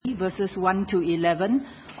verses 1 to 11,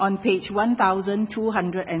 on page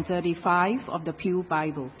 1235 of the Pew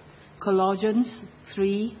Bible. Colossians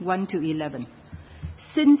 3, 1 to 11.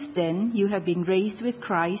 Since then you have been raised with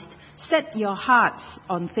Christ, set your hearts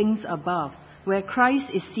on things above, where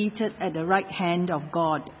Christ is seated at the right hand of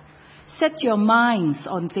God. Set your minds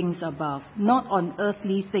on things above, not on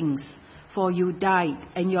earthly things, for you died,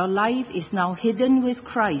 and your life is now hidden with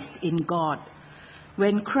Christ in God.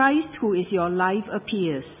 When Christ, who is your life,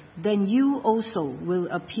 appears, then you also will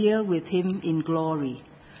appear with him in glory.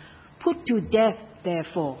 Put to death,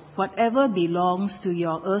 therefore, whatever belongs to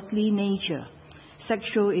your earthly nature: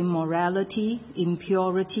 sexual immorality,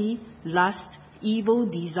 impurity, lust, evil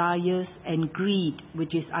desires, and greed,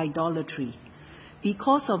 which is idolatry.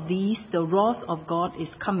 Because of these, the wrath of God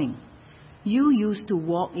is coming. You used to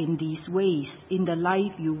walk in these ways in the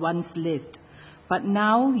life you once lived, but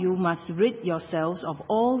now you must rid yourselves of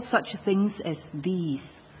all such things as these: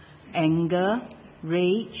 anger,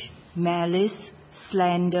 rage, malice,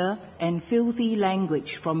 slander, and filthy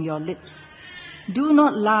language from your lips. Do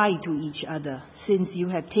not lie to each other, since you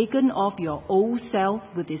have taken off your old self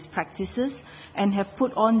with its practices and have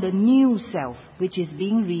put on the new self, which is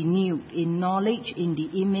being renewed in knowledge in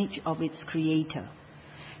the image of its Creator.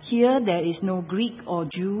 Here there is no Greek or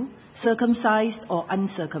Jew, circumcised or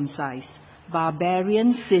uncircumcised,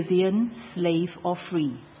 barbarian, Scythian, slave or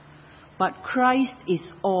free. But Christ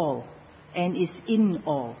is all and is in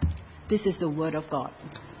all. This is the word of God.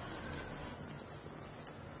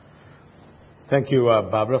 Thank you,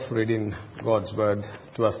 Barbara, for reading God's word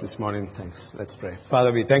to us this morning. Thanks. Let's pray.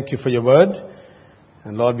 Father, we thank you for your word.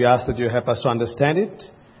 And Lord, we ask that you help us to understand it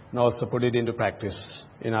and also put it into practice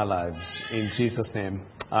in our lives. In Jesus' name,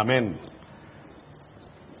 amen.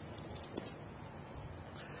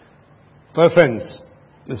 Well, friends,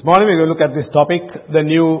 this morning we're going to look at this topic, the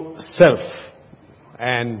new self.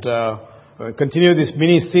 And we'll continue this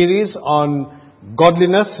mini-series on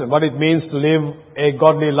godliness and what it means to live a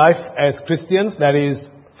godly life as Christians. That is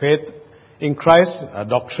faith in Christ, our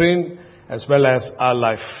doctrine, as well as our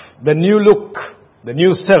life. The new look, the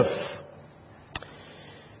new self.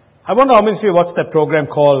 I wonder how many of you watched that program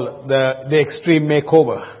called The Extreme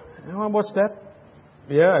Makeover. Anyone watch that?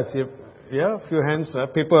 Yeah, I see. Yeah, a few hands.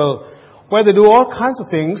 People, where they do all kinds of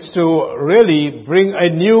things to really bring a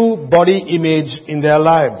new body image in their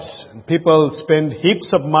lives. And people spend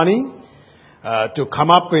heaps of money to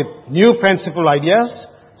come up with new fanciful ideas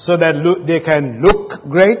so that they can look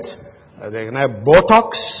great. They can have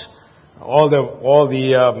Botox. All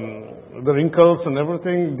the wrinkles and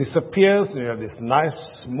everything disappears. You have this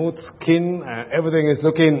nice, smooth skin, and everything is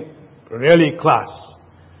looking really class.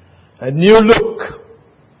 A new look.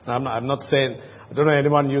 I'm not saying, I don't know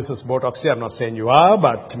anyone uses Botox here. I'm not saying you are,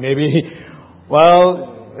 but maybe,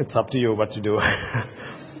 well, it's up to you what you do.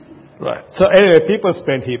 Right. So anyway, people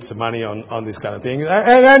spend heaps of money on this kind of thing.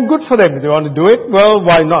 And good for them. If they want to do it, well,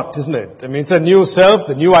 why not, isn't it? I mean, it's a new self,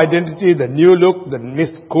 the new identity, the new look, the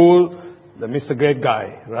Mr. Cool, the Mr. Great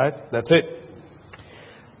guy, right? That's it.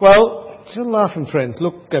 Well, you're laughing, friends.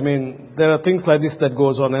 Look, I mean, there are things like this that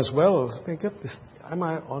goes on as well. Let me get this. Am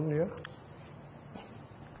I on here?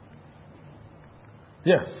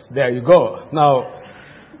 Yes, there you go. Now,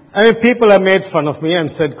 I mean, people have made fun of me and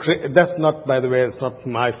said, that's not, by the way, it's not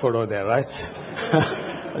my photo there, right?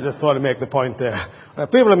 I just want to make the point there.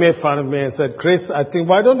 People have made fun of me and said, Chris, I think,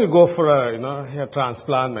 why don't you go for a, hair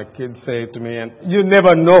transplant? My kids say to me, and you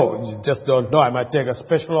never know. You just don't know. I might take a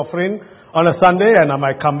special offering on a Sunday and I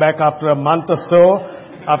might come back after a month or so,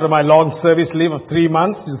 after my long service leave of 3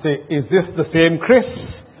 months. You'll say, is this the same Chris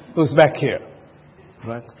who's back here?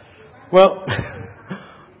 Right? Well,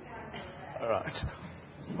 all right.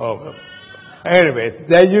 Oh, well. Anyways,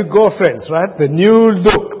 there you go, friends, right? The new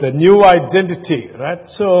look, the new identity, right?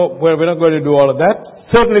 So, we're not going to do all of that.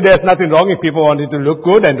 Certainly there's nothing wrong if people wanted to look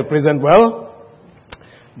good and to present well.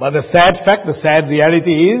 But the sad fact, the sad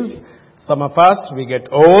reality is, some of us, we get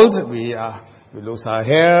old, we lose our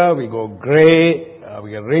hair, we go grey,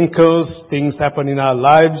 we get wrinkles, things happen in our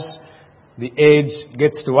lives, the age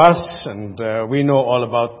gets to us, and we know all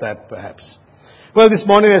about that perhaps. Well, this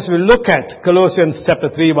morning as we look at Colossians chapter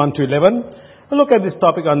 3, 1 to 11, we'll look at this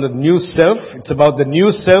topic on the new self. It's about the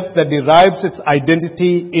new self that derives its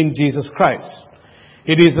identity in Jesus Christ.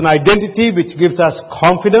 It is an identity which gives us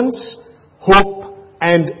confidence, hope,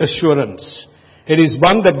 and assurance. It is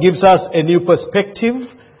one that gives us a new perspective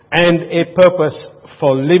and a purpose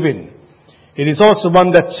for living. It is also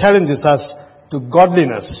one that challenges us to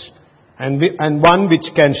godliness and one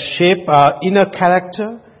which can shape our inner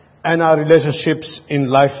character and our relationships in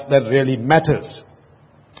life that really matters.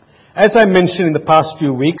 As I mentioned in the past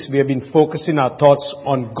few weeks, we have been focusing our thoughts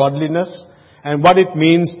on godliness and what it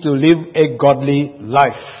means to live a godly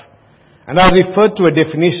life. And I referred to a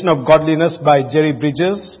definition of godliness by Jerry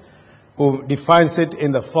Bridges, who defines it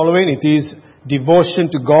in the following. It is devotion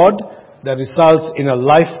to God that results in a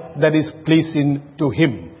life that is pleasing to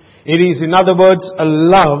Him. It is, in other words, a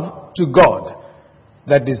love to God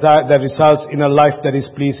that results in a life that is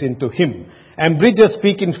pleasing to Him. And Bridges,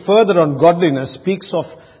 speaking further on godliness, speaks of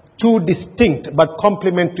two distinct but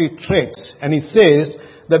complementary traits. And he says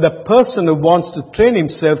that the person who wants to train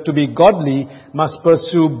himself to be godly must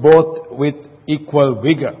pursue both with equal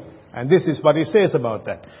vigor. And this is what he says about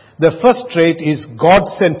that. The first trait is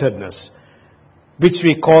God-centeredness, which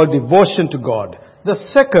we call devotion to God. The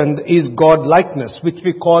second is God-likeness, which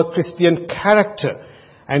we call Christian character.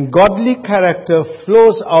 And godly character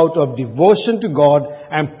flows out of devotion to God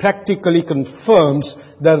and practically confirms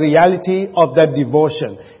the reality of that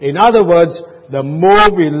devotion. In other words, the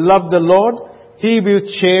more we love the Lord, He will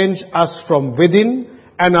change us from within,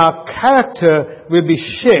 and our character will be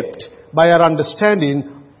shaped by our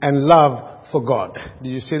understanding and love for God. Do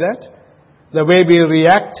you see that? The way we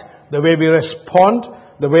react, the way we respond,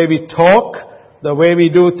 the way we talk, the way we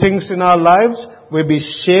do things in our lives will be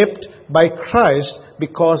shaped by Christ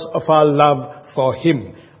because of our love for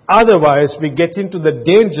Him. Otherwise, we get into the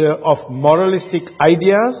danger of moralistic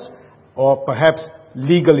ideas or perhaps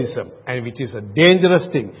legalism, and which is a dangerous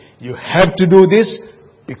thing. You have to do this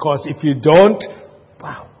because if you don't,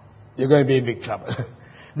 wow, you're going to be in big trouble.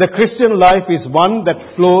 The Christian life is one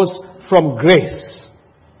that flows from grace.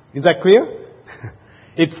 Is that clear?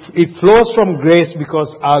 It flows from grace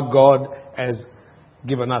because our God has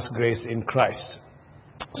given us grace in Christ.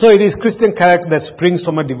 So it is Christian character that springs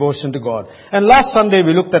from a devotion to God. And last Sunday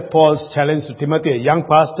we looked at Paul's challenge to Timothy, a young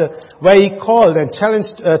pastor, where he called and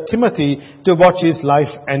challenged Timothy to watch his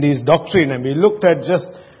life and his doctrine. And we looked at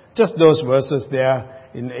just those verses there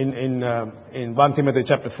in 1 Timothy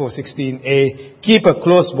chapter 4:16a. Keep a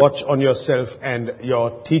close watch on yourself and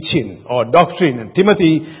your teaching or doctrine. And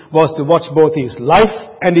Timothy was to watch both his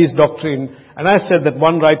life and his doctrine. And I said that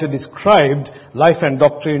one writer described life and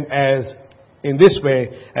doctrine as, in this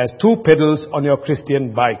way, as two pedals on your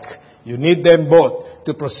Christian bike. You need them both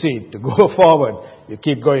to proceed, to go forward. You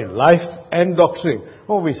keep going, life and doctrine.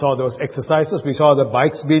 Oh, we saw those exercises. We saw the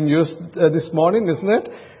bikes being used this morning, isn't it?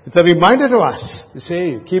 It's a reminder to us. You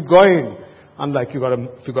see, keep going. Unlike if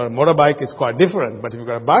you've got a motorbike, it's quite different. But if you've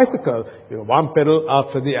got a bicycle, you know, one pedal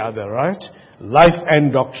after the other, right? Life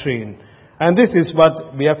and doctrine. And this is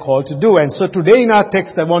what we are called to do. And so today in our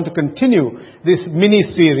text, I want to continue this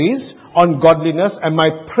mini-series on godliness. And my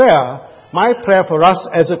prayer for us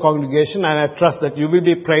as a congregation, and I trust that you will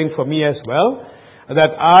be praying for me as well,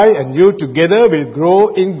 that I and you together will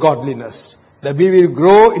grow in godliness. That we will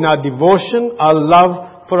grow in our devotion, our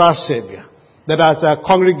love for our Savior. That as a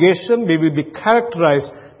congregation, we will be characterized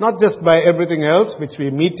not just by everything else which we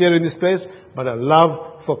meet here in this place, but a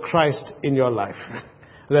love for Christ in your life.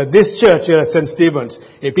 That this church here at St. Stephen's,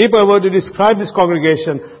 if people were to describe this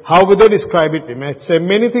congregation, how would they describe it? They might say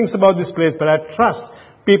many things about this place, but I trust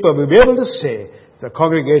people will be able to say it's a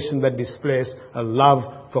congregation that displays a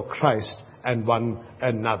love for Christ and one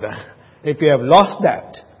another. If we have lost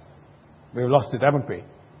that, we've lost it, haven't we?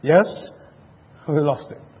 Yes? We've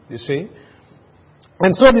lost it, you see.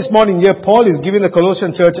 And so this morning here, Paul is giving the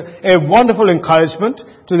Colossian church a wonderful encouragement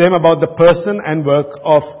to them about the person and work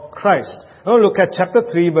of Christ. Now look at chapter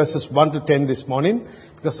 3, verses 1 to 10 this morning,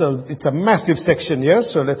 because it's a massive section here,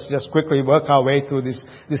 so let's just quickly work our way through this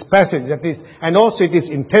passage. And also it is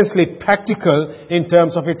intensely practical in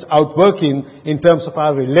terms of its outworking, in terms of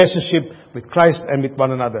our relationship with Christ and with one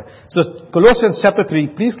another. So Colossians chapter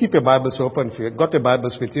 3, please keep your Bibles open if you've got your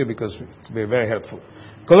Bibles with you, because it will be very helpful.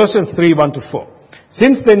 Colossians 3, 1 to 4.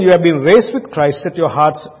 Since then you have been raised with Christ, set your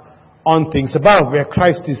hearts on things above, where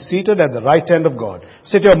Christ is seated at the right hand of God.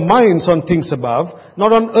 Set your minds on things above,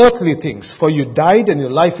 not on earthly things, for you died and your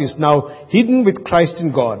life is now hidden with Christ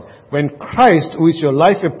in God. When Christ, who is your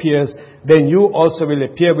life, appears, then you also will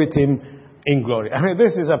appear with Him in glory. I mean,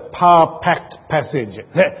 this is a power-packed passage.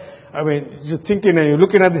 I mean, you're thinking and you're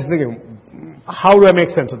looking at this thinking, how do I make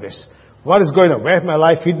sense of this? What is going on? Where is my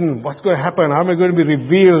life hidden? What's going to happen? How am I going to be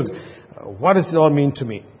revealed? What does it all mean to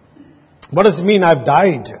me? What does it mean I've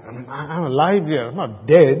died? I'm alive here. I'm not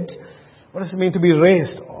dead. What does it mean to be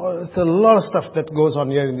raised? Oh, it's a lot of stuff that goes on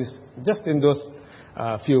here in this, just in those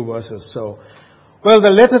few verses. So, well,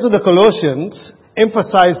 the letter to the Colossians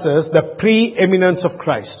emphasizes the preeminence of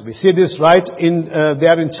Christ. We see this right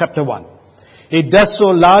there in chapter 1. It does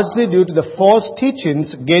so largely due to the false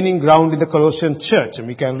teachings gaining ground in the Colossian church. And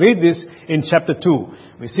we can read this in chapter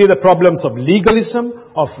 2, We see the problems of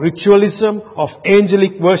legalism, of ritualism, of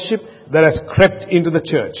angelic worship that has crept into the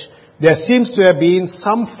church. There seems to have been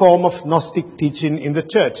some form of Gnostic teaching in the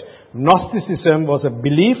church. Gnosticism was a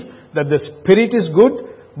belief that the spirit is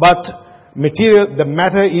good, but the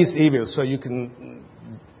matter is evil. So you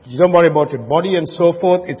don't worry about your body and so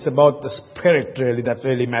forth. It's about the spirit really that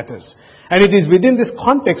really matters. And it is within this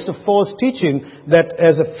context of false teaching that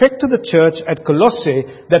has affected the church at Colossae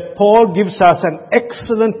that Paul gives us an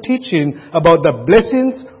excellent teaching about the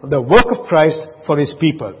blessings of the work of Christ for his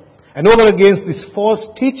people. And over against this false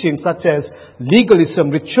teaching such as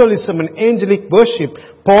legalism, ritualism and angelic worship,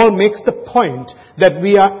 Paul makes the point that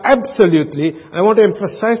we are absolutely, and I want to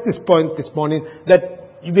emphasize this point this morning,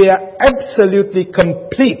 that we are absolutely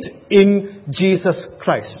complete in Jesus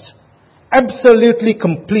Christ. Absolutely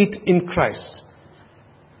complete in Christ.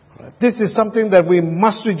 This is something that we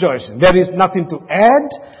must rejoice in. There is nothing to add.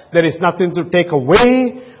 There is nothing to take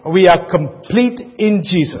away. We are complete in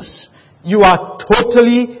Jesus. You are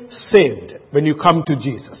totally saved when you come to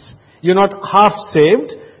Jesus. You're not half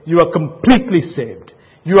saved. You are completely saved.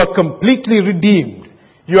 You are completely redeemed.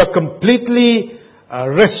 You are completely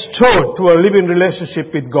restored to a living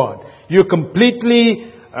relationship with God. You're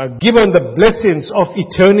completely given the blessings of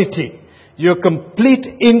eternity. You're complete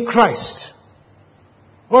in Christ.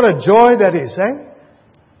 What a joy that is, eh?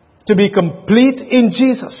 To be complete in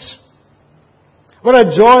Jesus. What a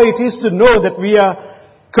joy it is to know that we are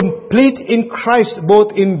complete in Christ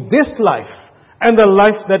both in this life and the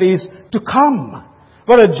life that is to come.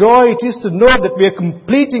 What a joy it is to know that we are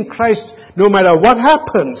complete in Christ no matter what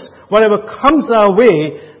happens, whatever comes our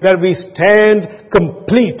way, that we stand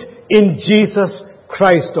complete in Jesus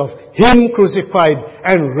Christ, of Him crucified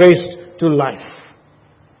and raised to life.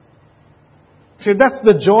 See, that's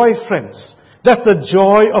the joy, friends. That's the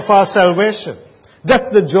joy of our salvation. That's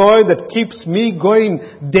the joy that keeps me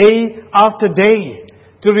going day after day,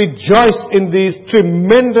 to rejoice in these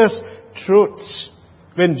tremendous truths.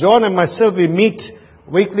 When John and myself, we meet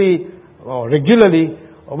weekly or regularly,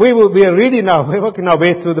 we're working our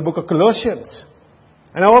way through the book of Colossians.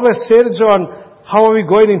 And I always say to John, how are we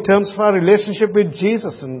going in terms of our relationship with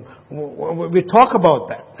Jesus? And we talk about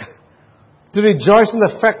that. To rejoice in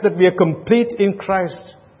the fact that we are complete in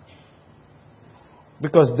Christ.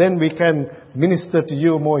 Because then we can minister to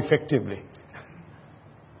you more effectively.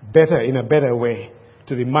 In a better way.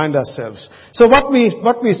 To remind ourselves. So what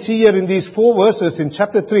we see here in these 4 verses in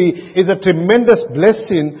chapter 3 is a tremendous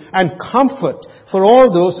blessing and comfort for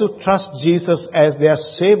all those who trust Jesus as their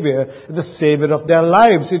Savior, the Savior of their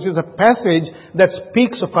lives. It is a passage that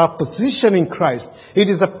speaks of our position in Christ. It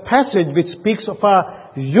is a passage which speaks of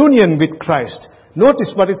our union with Christ.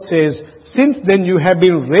 Notice what it says, since then you have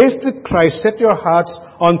been raised with Christ, set your hearts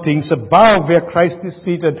on things above where Christ is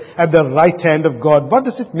seated at the right hand of God. What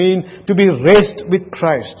does it mean to be raised with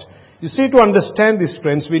Christ? You see, to understand this,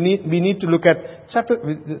 friends, we need to look at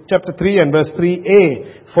chapter 3 and verse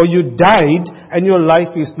 3a. For you died and your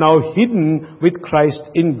life is now hidden with Christ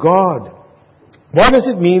in God. What does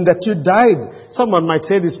it mean that you died? Someone might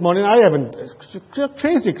say this morning, you're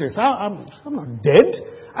crazy, Chris. I'm not dead.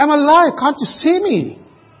 I'm alive. Can't you see me?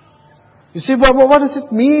 You see, what does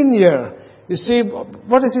it mean here? You see,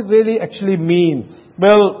 what does it really actually mean?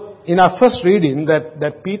 Well, in our first reading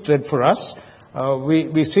that Pete read for us,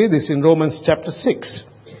 we see this in Romans chapter 6,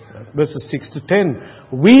 verses 6 to 10.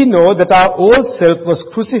 We know that our old self was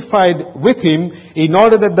crucified with Him in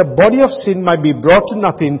order that the body of sin might be brought to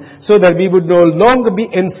nothing, so that we would no longer be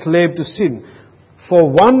enslaved to sin. For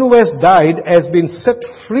one who has died has been set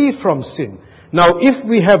free from sin. Now, if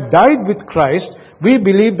we have died with Christ, we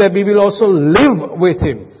believe that we will also live with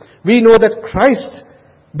Him. We know that Christ,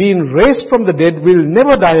 being raised from the dead, will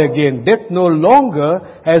never die again. Death no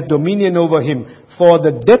longer has dominion over Him. For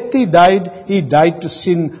the death He died to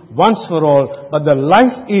sin once for all. But the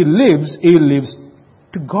life He lives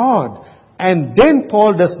to God. And then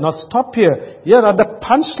Paul does not stop here. Here are the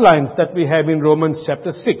punchlines that we have in Romans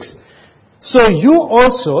chapter 6. So you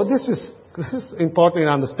also, this is important in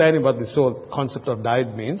understanding what this whole concept of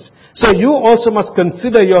died means. So you also must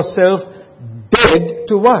consider yourself dead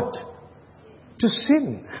to what? To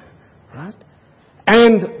sin. Right?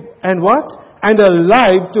 And what? And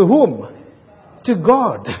alive to whom? To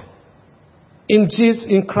God. In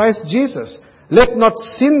Christ Jesus. Let not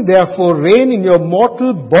sin therefore reign in your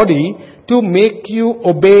mortal body to make you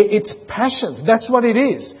obey its passions. That's what it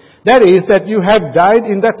is. That is that you have died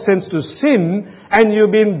in that sense to sin, and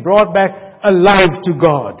you've been brought back alive to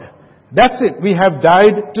God. That's it. We have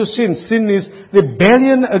died to sin. Sin is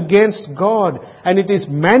rebellion against God, and it is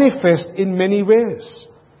manifest in many ways.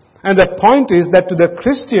 And the point is that to the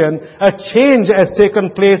Christian, a change has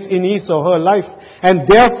taken place in his or her life. And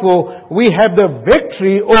therefore, we have the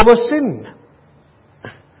victory over sin.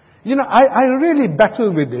 You know, I really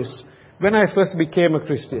battled with this when I first became a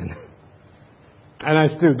Christian. And I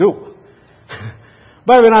still do.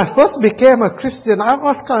 But when I first became a Christian, I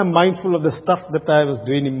was kind of mindful of the stuff that I was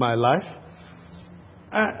doing in my life.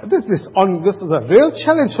 This is a real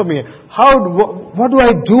challenge for me. What do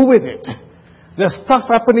I do with it? There's stuff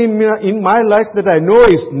happening in my life that I know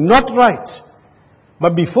is not right.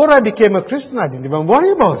 But before I became a Christian, I didn't even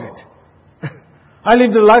worry about it. I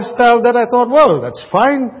lived a lifestyle that I thought, well, that's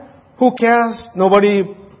fine. Who cares?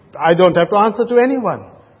 I don't have to answer to anyone.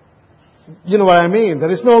 You know what I mean? There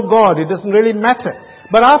is no God. It doesn't really matter.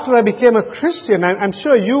 But after I became a Christian, and I'm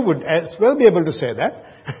sure you would as well be able to say that,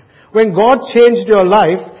 when God changed your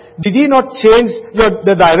life, did He not change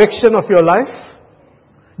the direction of your life?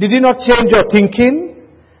 Did He not change your thinking?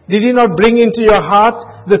 Did He not bring into your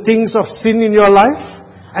heart the things of sin in your life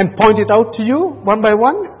and point it out to you one by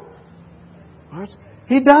one? Right?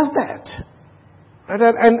 He does that. Right?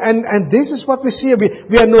 And this is what we see.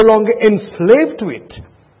 We are no longer enslaved to it.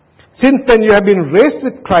 Since then you have been raised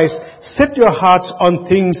with Christ, set your hearts on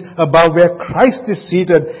things above where Christ is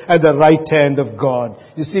seated at the right hand of God.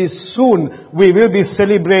 You see, soon we will be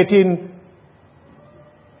celebrating,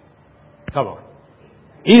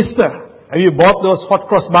 Easter. Have you bought those hot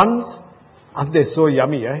cross buns? Aren't they so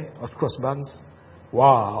yummy, Hot cross buns.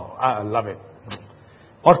 Wow, I love it.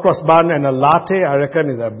 Hot cross bun and a latte, I reckon,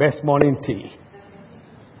 is the best morning tea.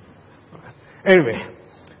 Anyway,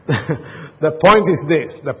 the point is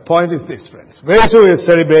this, friends. Very soon we're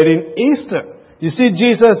celebrating Easter. You see,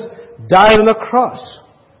 Jesus died on the cross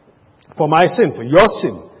for my sin, for your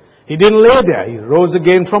sin. He didn't lay there. He rose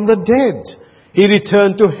again from the dead. He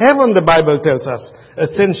returned to heaven, the Bible tells us.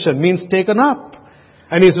 Ascension means taken up.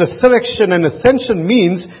 And His resurrection and ascension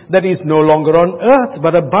means that He's no longer on earth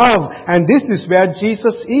but above. And this is where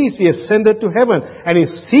Jesus is. He ascended to heaven and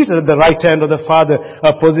is seated at the right hand of the Father,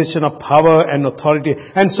 a position of power and authority.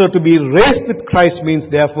 And so to be raised with Christ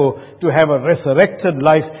means therefore to have a resurrected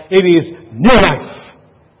life. It is new life.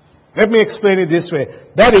 Let me explain it this way.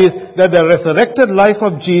 That is, that the resurrected life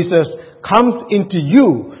of Jesus comes into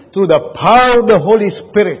you through the power of the Holy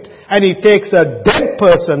Spirit. And He takes a dead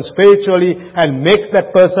person spiritually and makes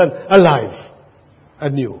that person alive,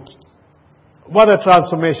 anew. What a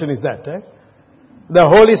transformation is that, The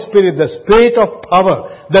Holy Spirit, the Spirit of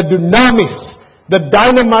power, the dunamis, the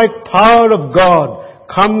dynamite power of God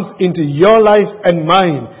comes into your life and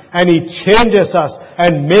mine, and He changes us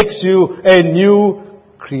and makes you a new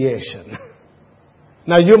creation.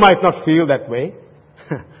 Now you might not feel that way.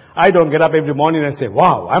 I don't get up every morning and say,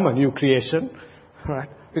 wow, I'm a new creation. Right?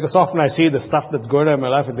 Because often I see the stuff that's going on in my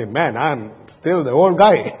life and think, man, I'm still the old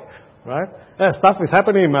guy. Right? Stuff is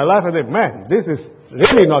happening in my life and think, man, this is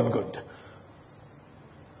really not good.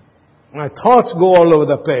 My thoughts go all over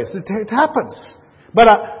the place. It happens. But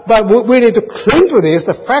we need to cling to this.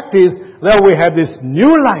 The fact is that we have this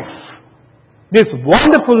new life. This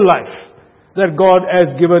wonderful life that God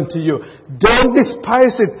has given to you. Don't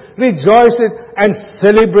despise it. Rejoice it and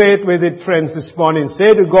celebrate with it, friends, this morning.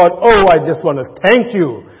 Say to God, oh, I just want to thank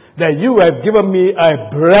you that you have given me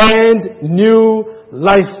a brand new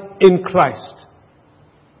life in Christ.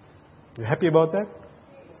 You happy about that?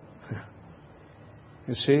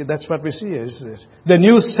 You see, that's what we see, isn't it? The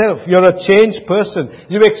new self. You're a changed person.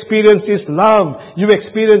 You experience His love. You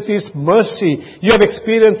experience His mercy. You have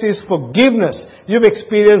experienced His forgiveness. You've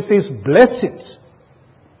experienced His blessings.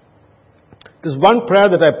 There's one prayer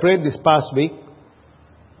that I prayed this past week.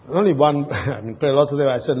 Only one. Prayed lots of them.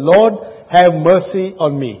 I said, Lord, have mercy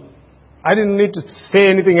on me. I didn't need to say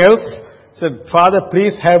anything else. I said, Father,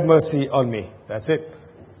 please have mercy on me. That's it.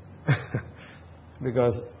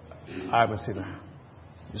 Because I'm a sinner.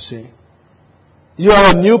 You see, you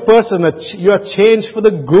are a new person. You are changed for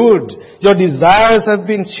the good. Your desires have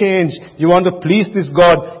been changed. You want to please this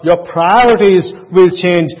God. Your priorities will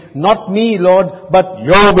change. Not me, Lord, but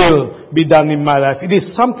your will be done in my life. It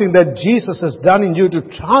is something that Jesus has done in you to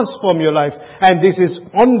transform your life. And this is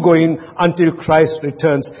ongoing until Christ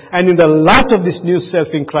returns. And in the light of this new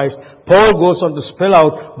self in Christ, Paul goes on to spell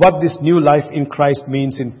out what this new life in Christ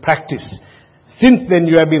means in practice. Since then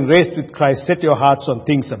you have been raised with Christ, set your hearts on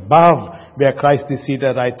things above, where Christ is seated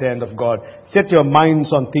at the right hand of God. Set your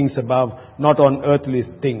minds on things above, not on earthly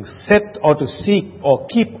things. Set or to seek or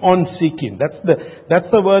keep on seeking. That's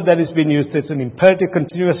the word that is being used. It's an imperative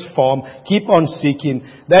continuous form. Keep on seeking.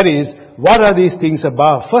 That is, what are these things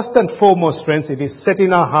above? First and foremost, friends, it is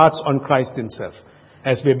setting our hearts on Christ Himself.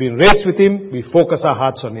 As we have been raised with Him, we focus our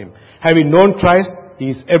hearts on Him. Having known Christ, He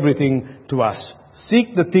is everything to us.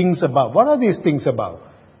 Seek the things above. What are these things above?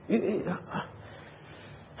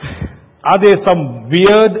 Are there some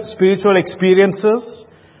weird spiritual experiences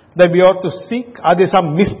that we ought to seek? Are there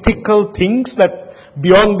some mystical things that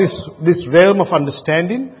beyond this realm of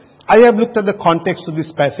understanding? I have looked at the context of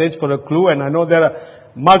this passage for a clue, and I know there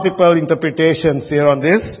are multiple interpretations here on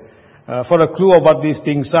this for a clue of what these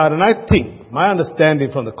things are. And I think, my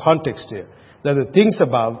understanding from the context here, that the things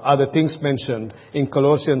above are the things mentioned in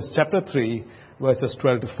Colossians chapter 3, verses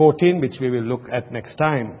 12 to 14, which we will look at next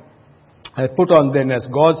time. I put on then as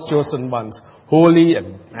God's chosen ones, holy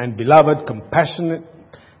and beloved, compassionate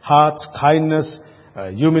hearts, kindness,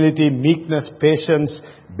 humility, meekness, patience,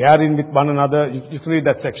 bearing with one another. You can read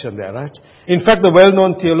that section there, right? In fact, the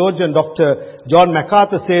well-known theologian Dr. John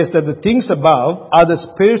MacArthur says that the things above are the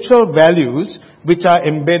spiritual values which are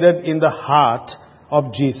embedded in the heart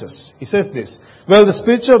of Jesus. He says this: well, the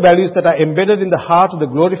spiritual values that are embedded in the heart of the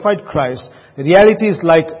glorified Christ, the reality is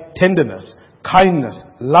like tenderness, kindness,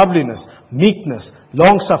 loveliness, meekness,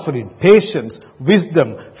 long-suffering, patience,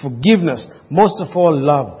 wisdom, forgiveness, most of all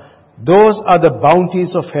love. Those are the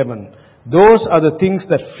bounties of heaven. Those are the things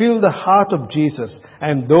that fill the heart of Jesus,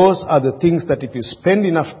 and those are the things that if you spend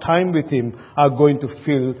enough time with Him are going to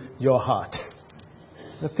fill your heart.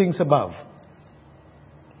 The things above.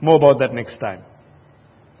 More about that next time.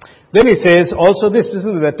 Then he says also this,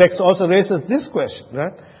 isn't it? The text also raises this question,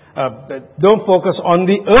 right? Don't focus on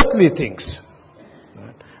the earthly things.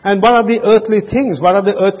 And what are the earthly things? What are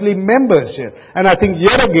the earthly members here? And I think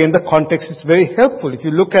yet again the context is very helpful. If you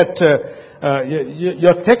look at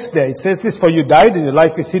your text there, it says this: for you died and your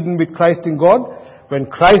life is hidden with Christ in God. When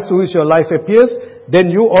Christ, who is your life, appears, then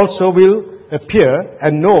you also will appear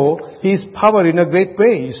and know His power in a great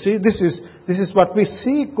way. You see, this is what we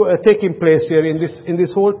see taking place here in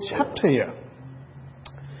this whole chapter here.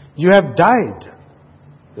 You have died.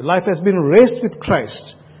 Your life has been raised with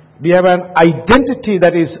Christ. We have an identity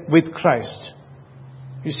that is with Christ.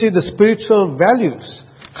 You see, the spiritual values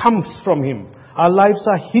comes from Him. Our lives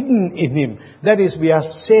are hidden in Him. That is, we are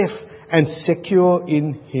safe and secure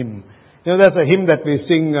in Him. You know, there's a hymn that we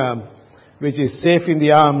sing, which is Safe in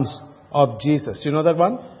the Arms of Jesus. You know that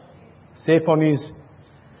one? Safe on His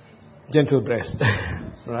gentle breast.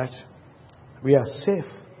 Right? We are safe,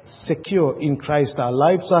 secure in Christ. Our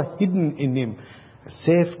lives are hidden in Him.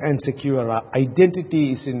 Safe and secure. Our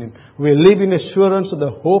identity is in Him. We live in assurance of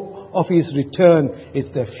the hope of His return.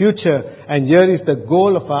 It's the future. And here is the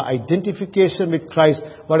goal of our identification with Christ.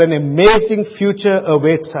 What an amazing future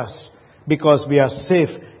awaits us, because we are safe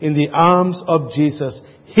in the arms of Jesus,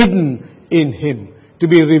 hidden in Him, to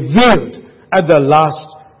be revealed at the last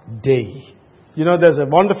day. You know, there's a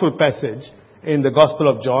wonderful passage in the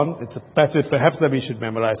Gospel of John. It's a passage perhaps that we should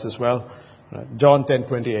memorize as well. John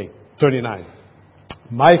 10:29.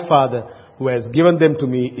 My Father, who has given them to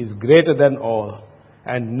me, is greater than all,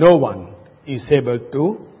 and no one is able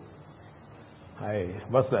to...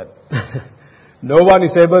 what's that? No one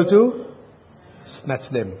is able to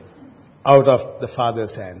snatch them out of the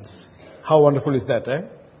Father's hands. How wonderful is that, eh?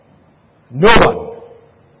 No one.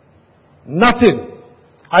 Nothing.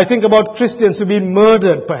 I think about Christians who've been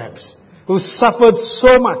murdered, perhaps, who suffered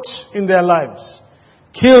so much in their lives,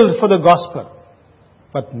 killed for the gospel,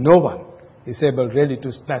 but no one is able really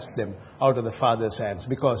to snatch them out of the Father's hands.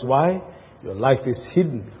 Because why? Your life is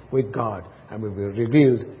hidden with God and will be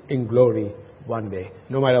revealed in glory one day,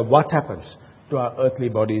 no matter what happens to our earthly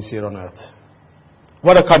bodies here on earth.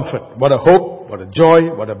 What a comfort, what a hope, what a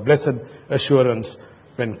joy, what a blessed assurance.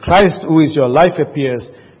 When Christ, who is your life, appears,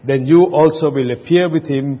 then you also will appear with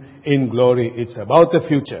Him in glory. It's about the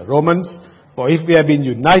future. Romans, for if we have been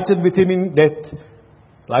united with Him in death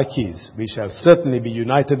like His, we shall certainly be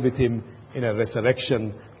united with Him in a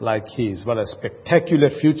resurrection like His. What a spectacular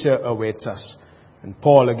future awaits us. And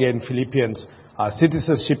Paul again, Philippians, our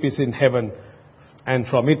citizenship is in heaven, and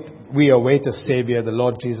from it we await a Savior, the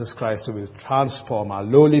Lord Jesus Christ, who will transform our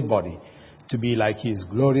lowly body to be like His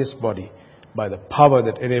glorious body by the power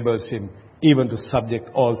that enables Him even to subject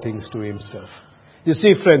all things to Himself. You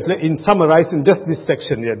see, friends, in summarizing just this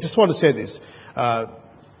section here, just want to say this.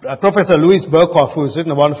 Professor Louis Berkhoff, who's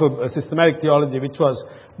written a wonderful systematic theology, which was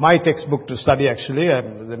my textbook to study actually.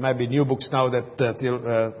 There might be new books now that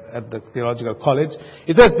at the Theological College.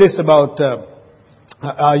 It says this about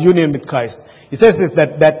our union with Christ. He says this,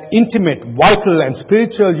 that intimate, vital and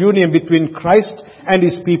spiritual union between Christ and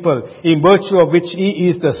His people, in virtue of which He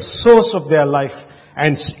is the source of their life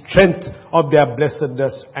and strength of their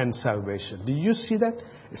blessedness and salvation. Do you see that?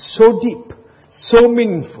 It's so deep, so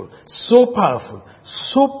meaningful, so powerful,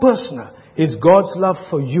 so personal. is God's love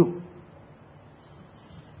for you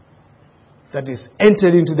that is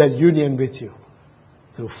entered into that union with you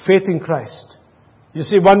through faith in Christ. You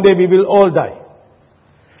see, one day we will all die.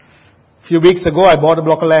 A few weeks ago, I bought a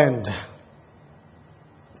block of land.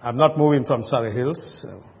 I'm not moving from Surrey Hills.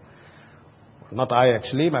 Not I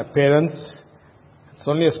actually, my parents. It's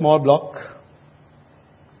only a small block.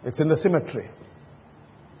 It's in the cemetery.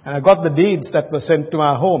 And I got the deeds that were sent to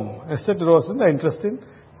my home. I said to Rose, isn't that interesting?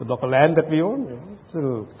 It's a block of land that we own.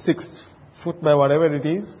 Still 6 foot by whatever it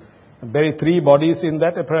is. And buried 3 bodies in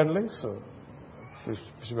that apparently. So it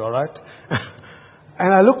should be alright.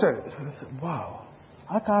 And I looked at it and I said, wow,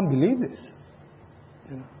 I can't believe this.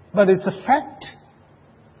 But it's a fact.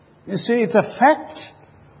 You see, it's a fact.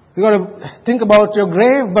 You've got to think about your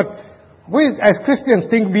grave, but we as Christians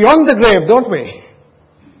think beyond the grave, don't we?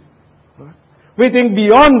 We think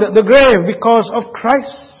beyond the grave because of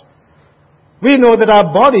Christ. We know that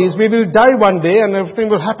our bodies, we will die one day and everything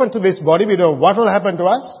will happen to this body. We don't know what will happen to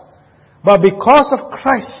us. But because of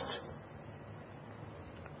Christ,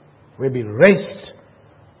 we'll be raised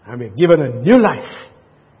and we're given a new life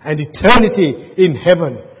and eternity in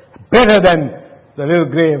heaven, better than the little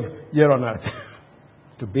grave here on earth,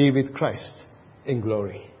 to be with Christ in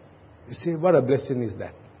glory. You see, what a blessing is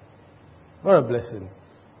that. What a blessing.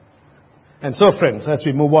 And so, friends, as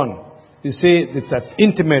we move on, you see, it's that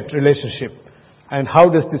intimate relationship. And how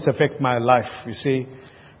does this affect my life? You see,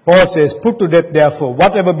 Paul says, put to death, therefore,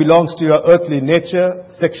 whatever belongs to your earthly nature,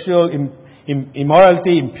 sexual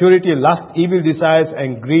immorality, impurity, lust, evil desires,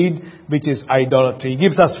 and greed, which is idolatry. He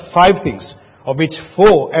gives us 5 things, of which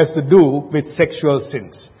 4 has to do with sexual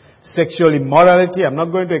sins. Sexual immorality, I'm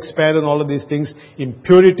not going to expand on all of these things.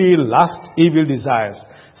 Impurity, lust, evil desires.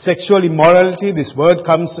 Sexual immorality, this word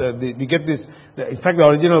comes, we get this, in fact the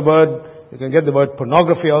original word, you can get the word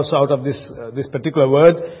pornography also out of this particular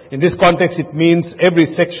word. In this context it means every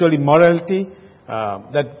sexual immorality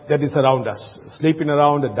that is around us. Sleeping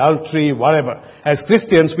around, adultery, whatever. As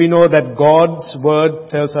Christians we know that God's word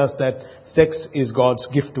tells us that sex is God's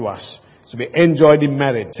gift to us. To be enjoyed in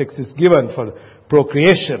marriage. Sex is given for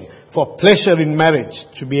procreation, for pleasure in marriage,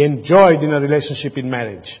 to be enjoyed in a relationship in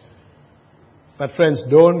marriage. But friends,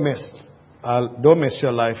 don't mess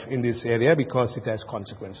your life in this area because it has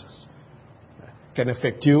consequences. It can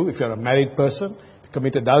affect you if you're a married person. If you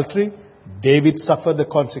commit adultery, David suffered the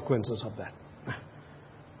consequences of that.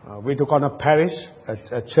 We took on a parish,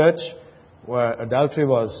 a church, where adultery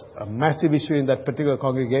was a massive issue in that particular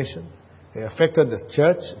congregation. It affected the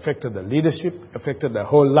church, affected the leadership, affected the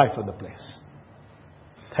whole life of the place.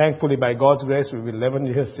 Thankfully, by God's grace, we've been 11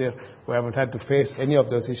 years here. We haven't had to face any of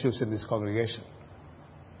those issues in this congregation.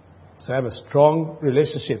 So have a strong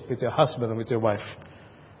relationship with your husband and with your wife.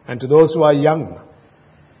 And to those who are young,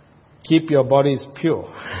 keep your bodies pure.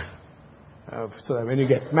 So that when you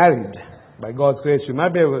get married, by God's grace, you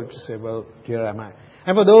might be able to say, well, here am I.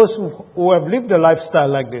 And for those who have lived a lifestyle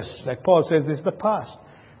like this, like Paul says, this is the past.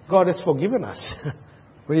 God has forgiven us.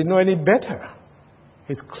 We didn't know any better.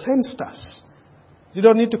 He's cleansed us. You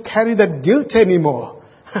don't need to carry that guilt anymore.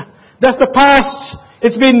 That's the past.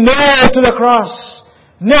 It's been nailed to the cross.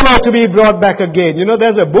 Never to be brought back again. You know,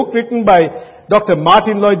 there's a book written by Dr.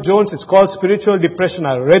 Martin Lloyd-Jones. It's called Spiritual Depression.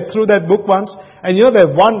 I read through that book once. And you know,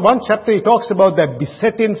 there's one chapter he talks about that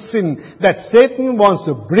besetting sin that Satan wants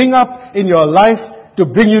to bring up in your life to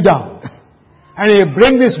bring you down. And he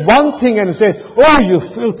bring this one thing and say, oh, you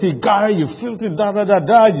filthy guy, you filthy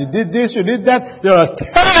da-da-da-da, you did this, you did that. You're a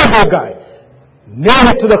terrible guy.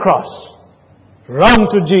 Nail it to the cross. Run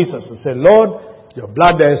to Jesus and say, Lord, your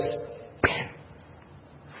blood has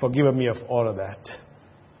forgiven me of all of that.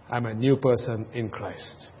 I'm a new person in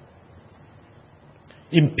Christ.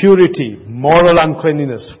 Impurity, moral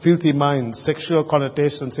uncleanliness, filthy mind, sexual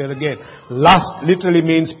connotations here again. Lust literally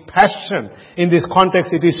means passion. In this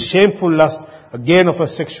context, it is shameful lust, again of a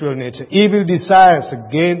sexual nature. Evil desires,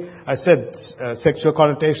 again, I said sexual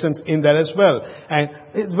connotations in that as well. And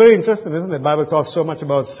it's very interesting, isn't it? The Bible talks so much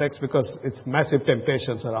about sex because it's massive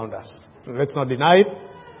temptations around us. So let's not deny it.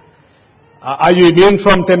 Are you immune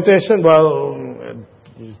from temptation? Well,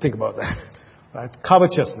 you think about that. Right?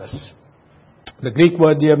 Covetousness. The Greek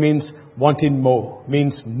word here means wanting more.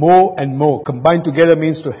 Means more and more. Combined together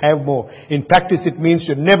means to have more. In practice it means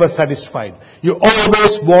you're never satisfied. You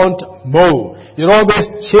always want more. You're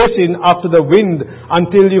always chasing after the wind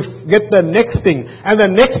until you get the next thing. And the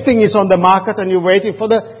next thing is on the market and you're waiting for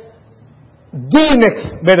the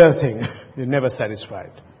next better thing. You're never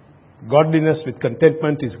satisfied. Godliness with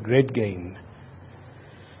contentment is great gain.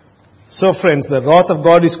 So friends, the wrath of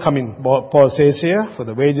God is coming. Paul says here, for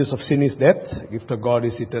the wages of sin is death, the gift of God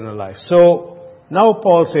is eternal life. So, Now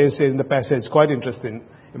Paul says in the passage, quite interesting,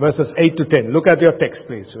 verses 8 to 10. Look at your text,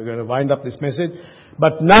 please. We're going to wind up this message.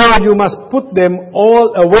 But now you must put them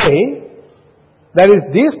all away. That is,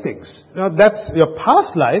 these things. That's your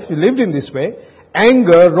past life. You lived in this way.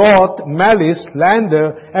 Anger, wrath, malice,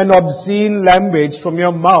 slander, and obscene language from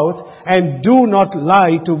your mouth, and do not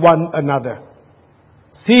lie to one another.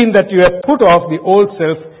 Seeing that you have put off the old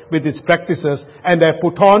self with its practices, and have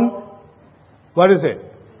put on, what is it?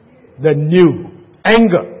 The new.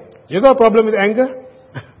 Anger. You got a problem with anger?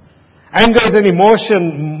 Anger is an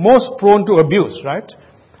emotion most prone to abuse, right?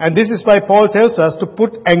 And this is why Paul tells us to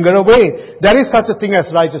put anger away. There is such a thing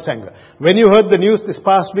as righteous anger. When you heard the news this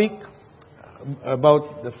past week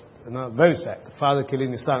about very sad, the father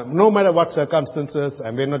killing his son, no matter what circumstances,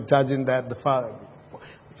 and we're not judging that, the father,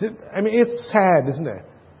 it's sad, isn't it?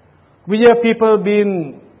 We hear people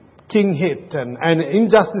being king hit and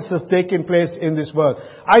injustices taking place in this world.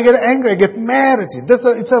 I get angry, I get mad at it.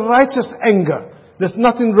 It's a righteous anger. There's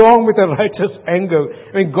nothing wrong with a righteous anger.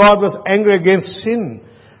 God was angry against sin.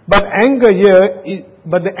 But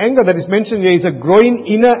the anger that is mentioned here is a growing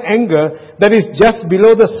inner anger that is just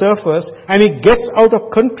below the surface, and it gets out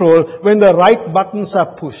of control when the right buttons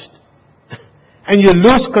are pushed. And you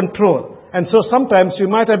lose control. And so sometimes you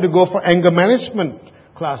might have to go for anger management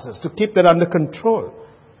classes to keep that under control.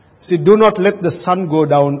 See, do not let the sun go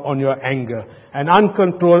down on your anger. And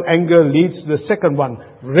uncontrolled anger leads to the second one,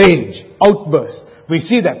 rage, outburst. We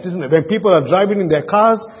see that, isn't it? When people are driving in their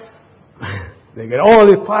cars, they get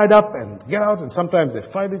all fired up and get out, and sometimes they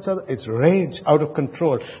fight each other. It's rage, out of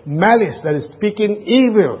control. Malice, that is speaking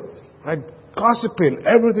evil, right? Gossiping,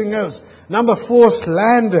 everything else. Number 4,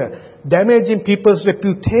 slander, damaging people's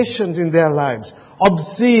reputations in their lives.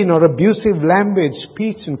 Obscene or abusive language,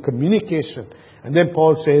 speech and communication. And then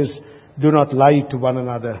Paul says, do not lie to one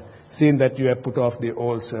another, seeing that you have put off the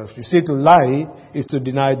old self. You see, to lie is to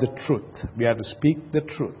deny the truth. We have to speak the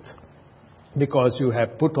truth, because you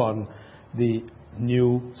have put on the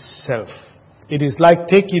new self. It is like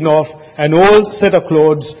taking off an old set of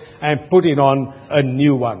clothes and putting on a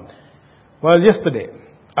new one. Well, yesterday,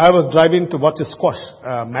 I was driving to watch a squash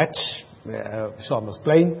match. Sean was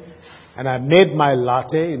playing, and I made my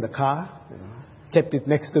latte in the car, kept it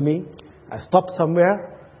next to me. I stopped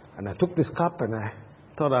somewhere, and I took this cup, and I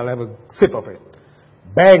thought I'll have a sip of it.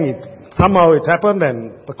 Bang, somehow it happened,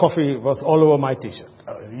 and the coffee was all over my t-shirt.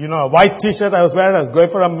 A white t-shirt I was wearing, I was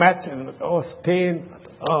going for a match, and stained.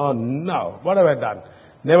 Oh no, what have I done?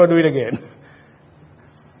 Never do it again.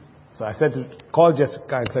 So I said, call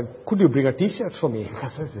Jessica and said, could you bring a t-shirt for me?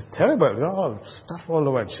 Because this is terrible, all stuff all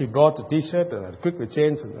over. And she brought a t-shirt, and I quickly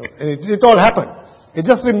changed, and it all happened. It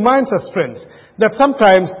just reminds us, friends, that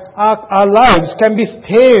sometimes our lives can be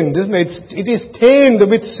stained, isn't it? It is stained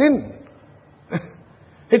with sin.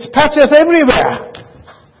 It's patches everywhere.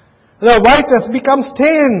 The white has become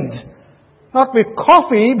stained, not with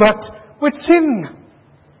coffee, but with sin.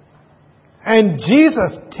 And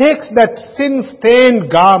Jesus takes that sin-stained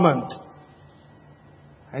garment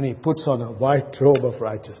and He puts on a white robe of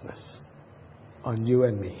righteousness on you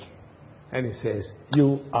and me. And He says,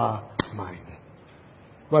 you are mine.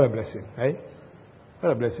 What a blessing, eh?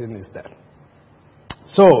 What a blessing is that.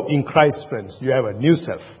 So, in Christ, friends, you have a new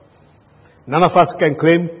self. None of us can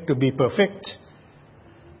claim to be perfect.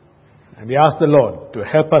 And we ask the Lord to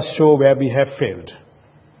help us show where we have failed,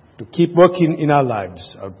 to keep working in our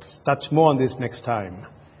lives. I'll touch more on this next time.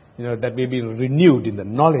 That we've been renewed in the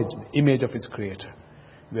knowledge, the image of its Creator.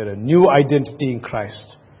 We have a new identity in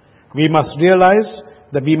Christ. We must realize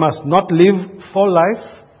that we must not live for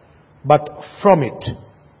life, but from it.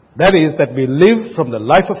 That is, that we live from the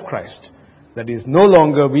life of Christ. That is no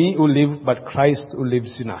longer we who live, but Christ who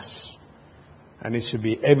lives in us. And it should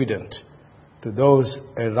be evident to those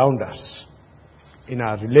around us in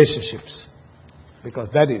our relationships, because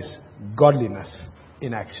that is godliness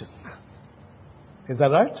in action. Is that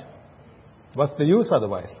right? What's the use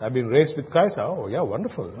otherwise? I've been raised with Christ. Oh, yeah,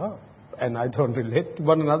 wonderful. Oh, and I don't relate to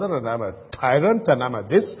one another, and I'm a tyrant, and I'm a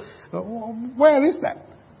this. Where is that?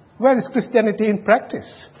 Where is Christianity in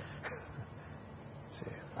practice?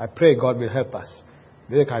 I pray God will help us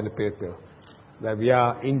with the kind of people that we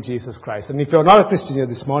are in Jesus Christ. And if you're not a Christian here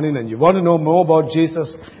this morning and you want to know more about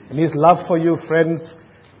Jesus and His love for you, friends,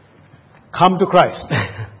 come to Christ.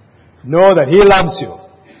 Know that He loves you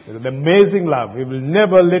with an amazing love. He will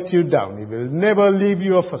never let you down. He will never leave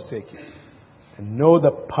you or forsake you. And know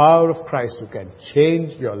the power of Christ who can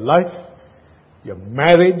change your life, your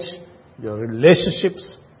marriage, your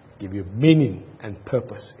relationships, give you meaning and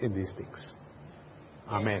purpose in these things.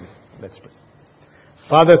 Amen. Let's pray.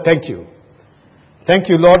 Father, thank you Thank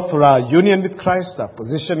you, Lord, for our union with Christ, our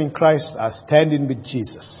position in Christ, our stand-in with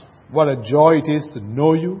Jesus. What a joy it is to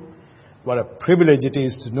know you. What a privilege it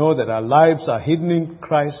is to know that our lives are hidden in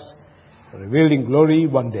Christ, revealed in glory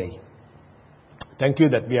one day. Thank you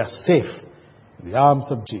that we are safe in the arms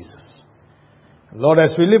of Jesus. Lord,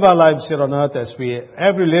 as we live our lives here on earth, as we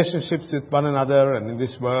have relationships with one another and in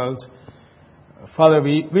this world, Father,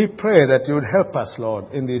 we pray that you would help us,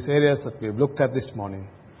 Lord, in these areas that we have looked at this morning.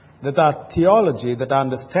 That our theology, that our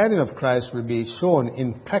understanding of Christ will be shown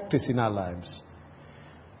in practice in our lives.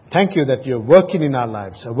 Thank you that you're working in our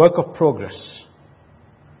lives, a work of progress.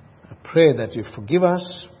 I pray that you forgive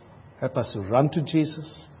us, help us to run to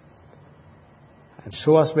Jesus, and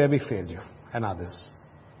show us where we failed you and others,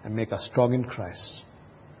 and make us strong in Christ.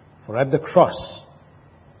 For at the cross,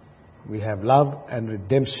 we have love and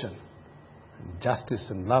redemption, and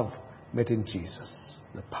justice and love met in Jesus.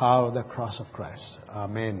 The power of the cross of Christ.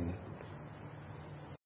 Amen.